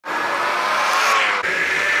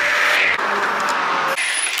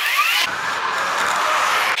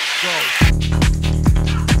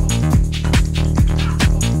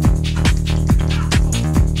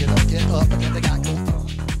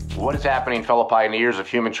is happening, fellow pioneers of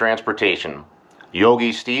human transportation?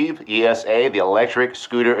 Yogi Steve, ESA, the Electric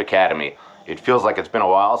Scooter Academy. It feels like it's been a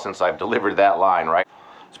while since I've delivered that line, right?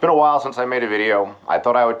 It's been a while since I made a video. I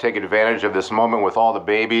thought I would take advantage of this moment with all the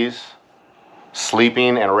babies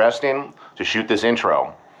sleeping and resting to shoot this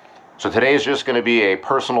intro. So today is just going to be a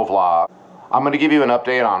personal vlog. I'm going to give you an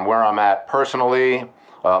update on where I'm at personally,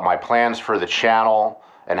 my plans for the channel,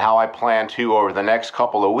 and how I plan to, over the next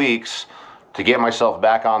couple of weeks, to get myself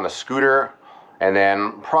back on the scooter, and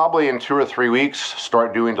then probably in 2 or 3 weeks,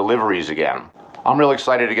 start doing deliveries again. I'm really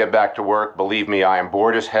excited to get back to work. Believe me, I am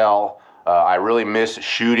bored as hell. I really miss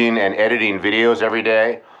shooting and editing videos every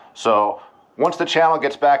day. So once the channel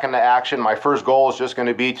gets back into action, my first goal is just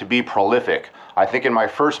going to be prolific. I think in my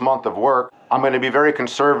first month of work, I'm going to be very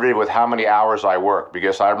conservative with how many hours I work,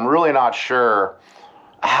 because I'm really not sure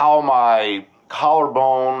how my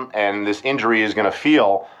collarbone and this injury is going to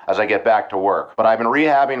feel as I get back to work. But I've been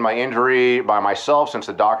rehabbing my injury by myself since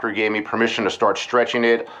the doctor gave me permission to start stretching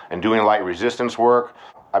it and doing light resistance work.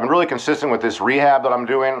 I've been really consistent with this rehab that I'm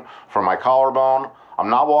doing for my collarbone. I'm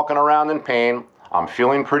not walking around in pain. I'm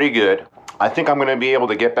feeling pretty good. I think I'm going to be able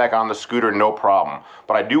to get back on the scooter no problem.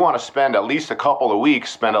 But I do want to spend at least a couple of weeks,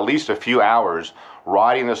 spend at least a few hours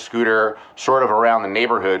riding the scooter sort of around the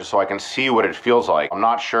neighborhood so I can see what it feels like. I'm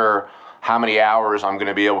not sure how many hours I'm going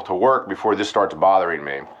to be able to work before this starts bothering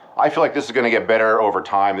me. I feel like this is going to get better over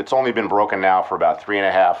time. It's only been broken now for about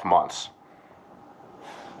 3.5 months.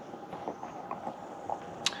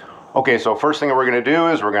 Okay, so first thing we're going to do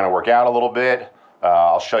is we're going to work out a little bit.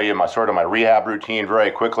 I'll show you my rehab routine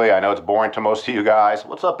very quickly. I know it's boring to most of you guys.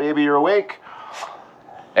 What's up, baby? You're awake?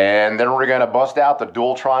 And then we're going to bust out the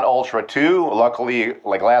Dualtron Ultra 2. Luckily,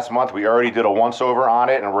 like last month, we already did a once-over on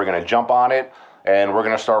it, and we're going to jump on it, and we're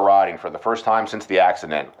going to start riding for the first time since the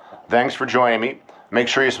accident. Thanks for joining me. Make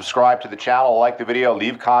sure you subscribe to the channel, like the video,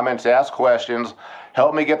 leave comments, ask questions.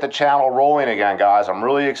 Help me get the channel rolling again, guys. I'm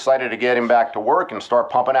really excited to get him back to work and start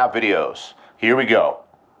pumping out videos. Here we go.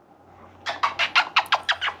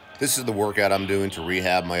 This is the workout I'm doing to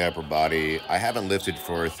rehab my upper body. I haven't lifted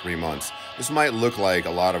for 3 months. This might look like a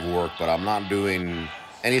lot of work, but I'm not doing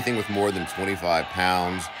anything with more than 25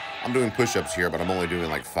 pounds. I'm doing push-ups here, but I'm only doing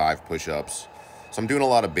like 5 push-ups. So I'm doing a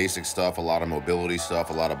lot of basic stuff, a lot of mobility stuff,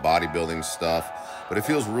 a lot of bodybuilding stuff. But it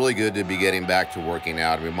feels really good to be getting back to working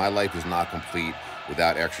out. I mean, my life is not complete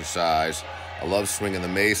without exercise. I love swinging the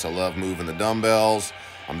mace. I love moving the dumbbells.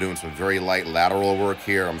 I'm doing some very light lateral work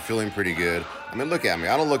here. I'm feeling pretty good. I mean, look at me.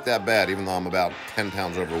 I don't look that bad, even though I'm about 10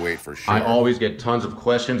 pounds overweight for sure. I always get tons of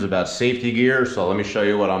questions about safety gear, so let me show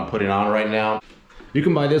you what I'm putting on right now. You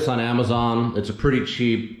can buy this on Amazon. It's a pretty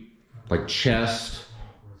cheap, like, chest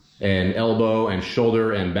and elbow and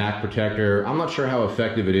shoulder and back protector. I'm not sure how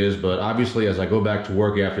effective it is, but obviously as I go back to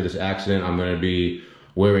work after this accident, I'm going to be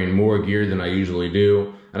wearing more gear than I usually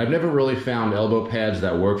do. And I've never really found elbow pads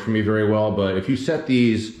that work for me very well, but if you set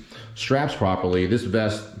these straps properly, this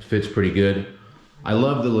vest fits pretty good. I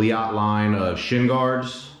love the Liat line of shin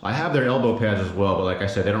guards. I have their elbow pads as well, but like I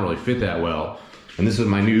said, they don't really fit that well. And this is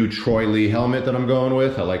my new Troy Lee helmet that I'm going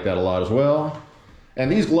with. I like that a lot as well. And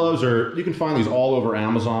these gloves are, you can find these all over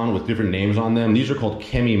Amazon with different names on them. These are called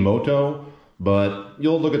Kemimoto, but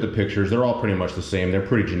you'll look at the pictures. They're all pretty much the same. They're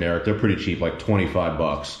pretty generic. They're pretty cheap, like 25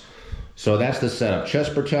 bucks. So that's the setup.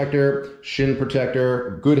 Chest protector, shin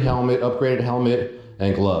protector, good helmet, upgraded helmet,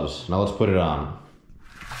 and gloves. Now let's put it on.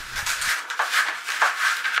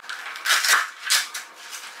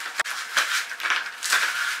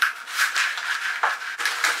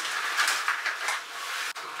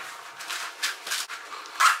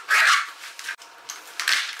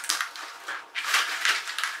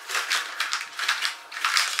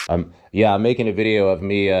 Yeah, I'm making a video of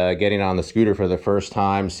me getting on the scooter for the first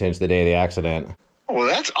time since the day of the accident. Well,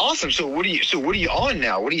 that's awesome. So what are you on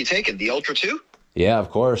now? What are you taking? The Ultra 2? Yeah, of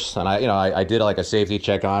course. And I did like a safety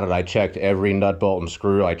check on it. I checked every nut, bolt, and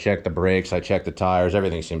screw. I checked the brakes. I checked the tires.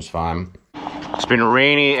 Everything seems fine. It's been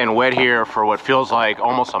rainy and wet here for what feels like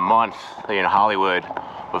almost a month in Hollywood,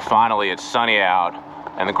 but finally it's sunny out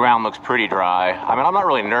and the ground looks pretty dry. I mean, I'm not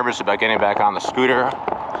really nervous about getting back on the scooter.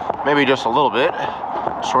 Maybe just a little bit.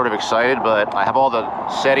 Sort of excited, but I have all the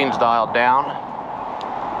settings dialed down.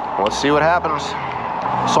 Let's see what happens.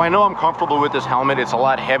 So I know I'm comfortable with this helmet. It's a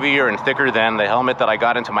lot heavier and thicker than the helmet that I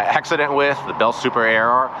got into my accident with, the Bell Super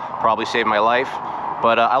AR. Probably saved my life.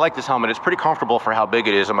 But I like this helmet. It's pretty comfortable for how big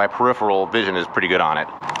it is, and my peripheral vision is pretty good on it.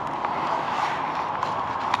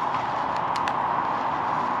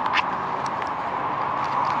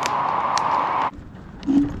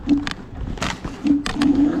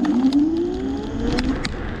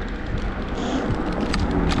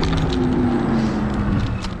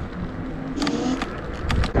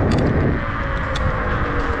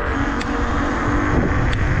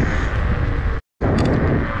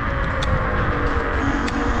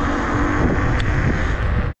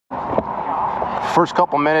 First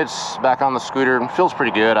couple minutes back on the scooter, feels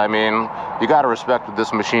pretty good. I mean, you gotta respect what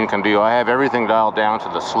this machine can do. I have everything dialed down to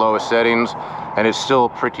the slowest settings, and it's still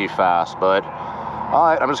pretty fast, but all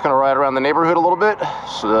right, I'm just gonna ride around the neighborhood a little bit.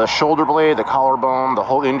 So the shoulder blade, the collarbone, the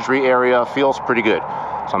whole injury area feels pretty good.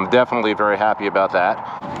 So I'm definitely very happy about that.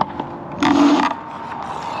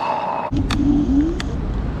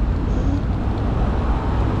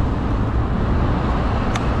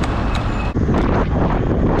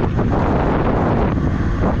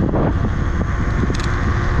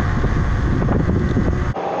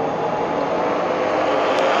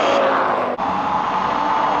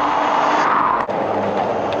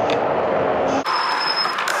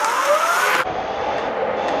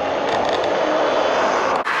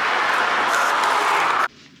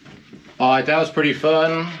 Alright, that was pretty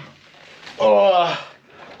fun. Oh,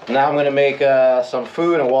 now I'm gonna make some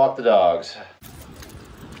food and walk the dogs.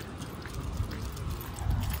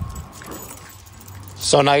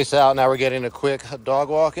 So nice out. Now we're getting a quick dog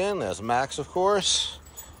walk in. There's Max, of course.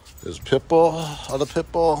 There's Pitbull, other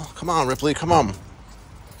Pitbull. Come on, Ripley, come on.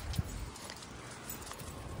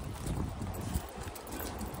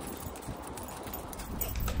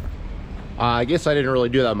 I guess I didn't really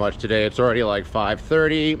do that much today. It's already like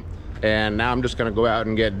 5:30. And now I'm just gonna go out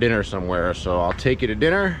and get dinner somewhere. So I'll take you to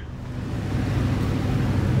dinner.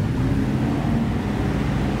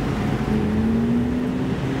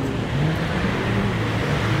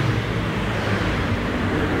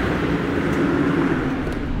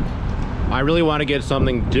 I really want to get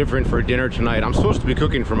something different for dinner tonight. I'm supposed to be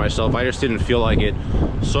cooking for myself. I just didn't feel like it.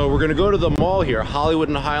 So we're gonna go to the mall here, Hollywood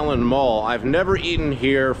and Highland Mall. I've never eaten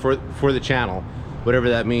here for the channel, whatever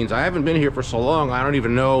that means. I haven't been here for so long, I don't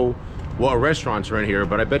even know what restaurants are in here,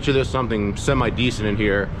 but I bet you there's something semi-decent in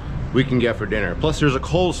here we can get for dinner. Plus there's a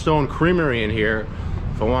Cold Stone Creamery in here.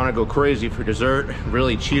 If I want to go crazy for dessert,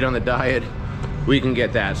 really cheat on the diet, we can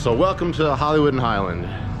get that. So welcome to Hollywood and Highland.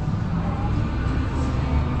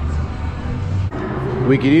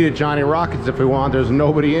 We could eat at Johnny Rockets if we want. There's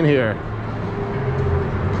nobody in here.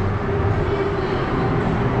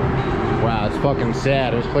 Wow, it's fucking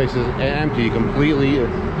sad. This place is empty, completely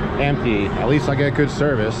empty. At least I get good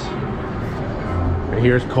service.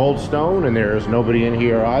 Here's Cold Stone, and there's nobody in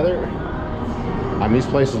here either. I mean, these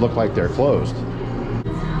places look like they're closed.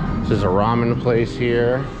 This is a ramen place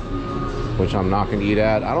here, which I'm not gonna eat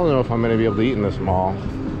at. I don't know if I'm gonna be able to eat in this mall.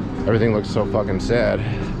 Everything looks so fucking sad.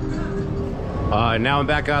 Now I'm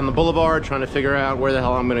back on the boulevard trying to figure out where the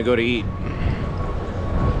hell I'm gonna go to eat.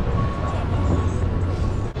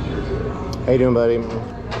 How you doing, buddy?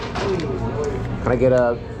 Can I get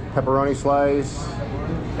a pepperoni slice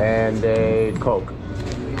and a Coke?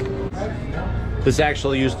 This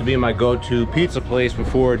actually used to be my go-to pizza place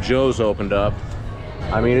before Joe's opened up.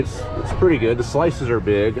 I mean, it's pretty good. The slices are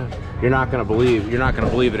big. You're not gonna believe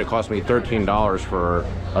that it cost me $13 for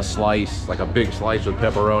a slice, like a big slice with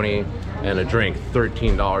pepperoni and a drink.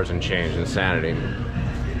 $13 and change. Insanity.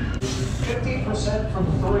 15% from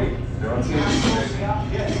 3.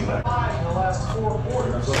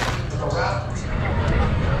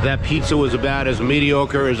 That pizza was about as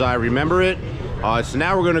mediocre as I remember it. So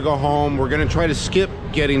now we're gonna go home. We're gonna try to skip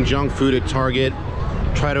getting junk food at Target.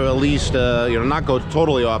 Try to at least, not go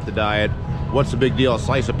totally off the diet. What's the big deal? A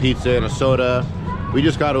slice of pizza and a soda. We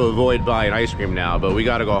just got to avoid buying ice cream now, but we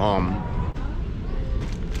got to go home.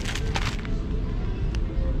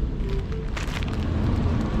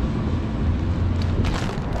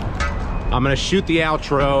 I'm gonna shoot the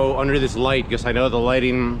outro under this light because I know the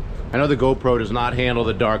GoPro does not handle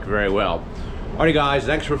the dark very well. Alright guys,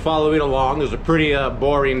 thanks for following along. It was a pretty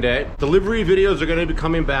boring day. Delivery videos are gonna be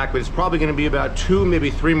coming back, but it's probably gonna be about 2, maybe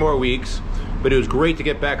 3 more weeks. But it was great to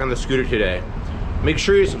get back on the scooter today. Make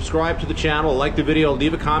sure you subscribe to the channel, like the video,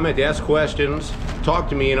 leave a comment, ask questions, talk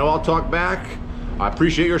to me, I'll talk back. I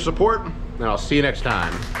appreciate your support, and I'll see you next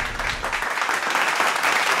time.